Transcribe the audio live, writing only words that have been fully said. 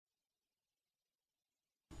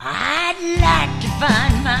I'd like to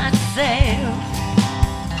find myself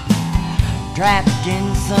trapped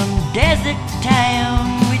in some desert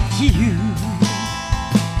town with you,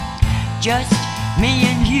 just me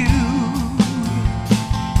and you.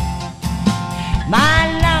 My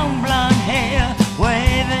long blonde hair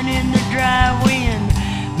waving in the dry wind,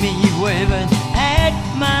 me waving at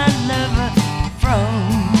my lover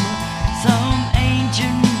from some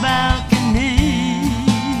ancient balcony.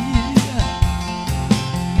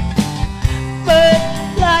 But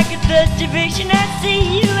like a thirsty vision, I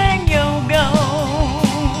see you and you're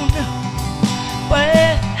gone.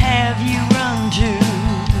 Where have you run to?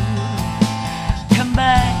 Come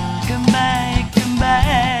back, come back, come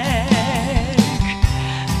back.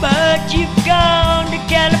 But you've gone to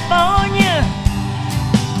California,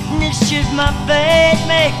 and it's just my fate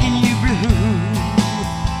making you blue.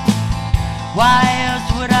 Why else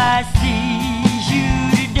would I see you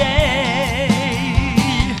today?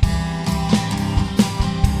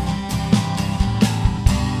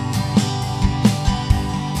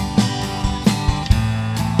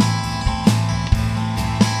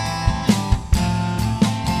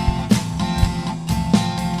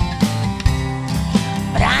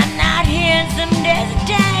 But I'm not here in some desert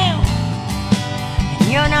town,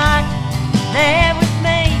 and you're not there with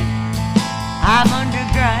me. I'm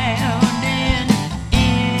underground in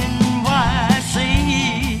NYC,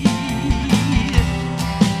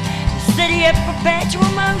 the city of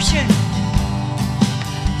perpetual motion,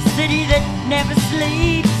 the city that never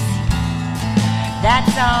sleeps.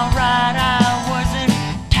 That's alright, I wasn't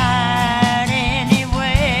tired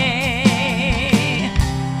anyway.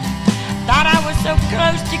 Thought I was so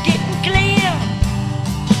close to getting clear,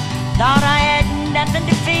 thought I had nothing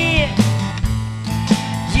to fear.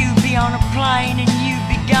 You'd be on a plane and you'd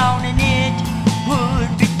be gone and it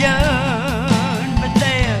would be done. But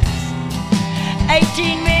there's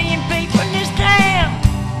 18 million people in this town,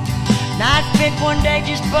 and I spent one day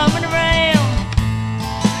just bumming around.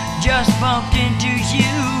 Just bumped into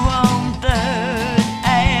you on 3rd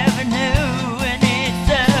Avenue, and it's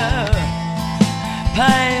a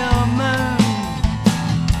pale moon,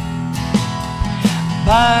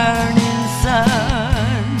 burning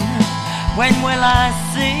sun. When will I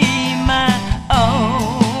see my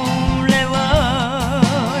only one?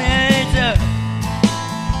 It's a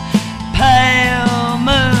pale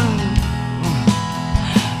moon,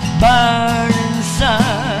 burning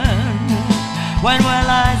sun. When will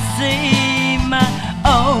I see my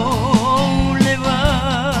only one?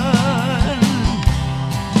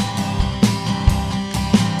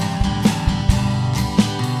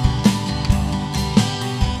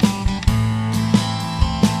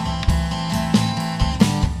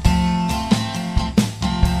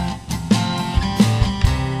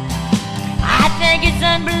 I think it's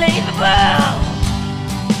unbelievable,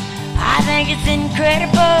 I think it's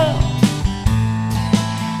incredible,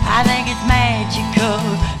 I think it's magical,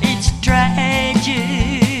 it's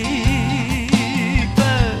tragic.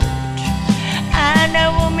 But I know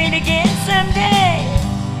we'll meet again someday,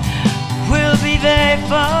 we'll be very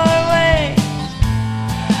far away.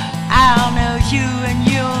 I'll know you and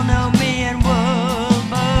you'll know me, and we'll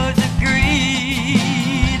both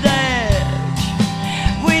agree that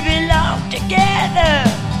we belong together.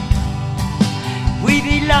 We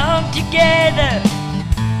belong together.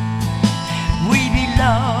 We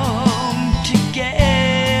belong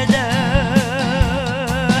together.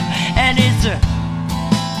 And it's a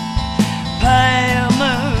pale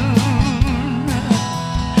moon,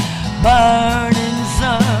 burning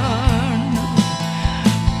sun.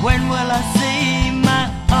 When will I see my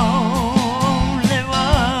only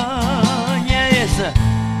one? Yeah, it's a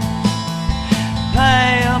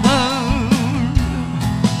pale moon,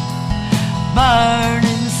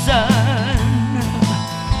 burning sun.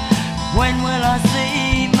 When will I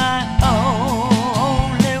see my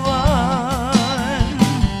only one?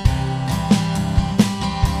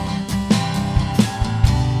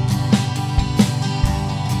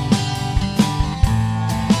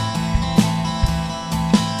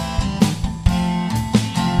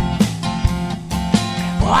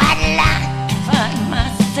 Oh, I'd like to find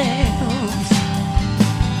myself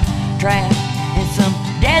trapped in some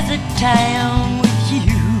desert town with you,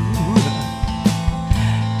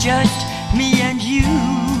 just me and you,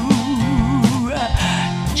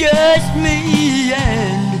 just me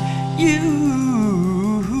and you.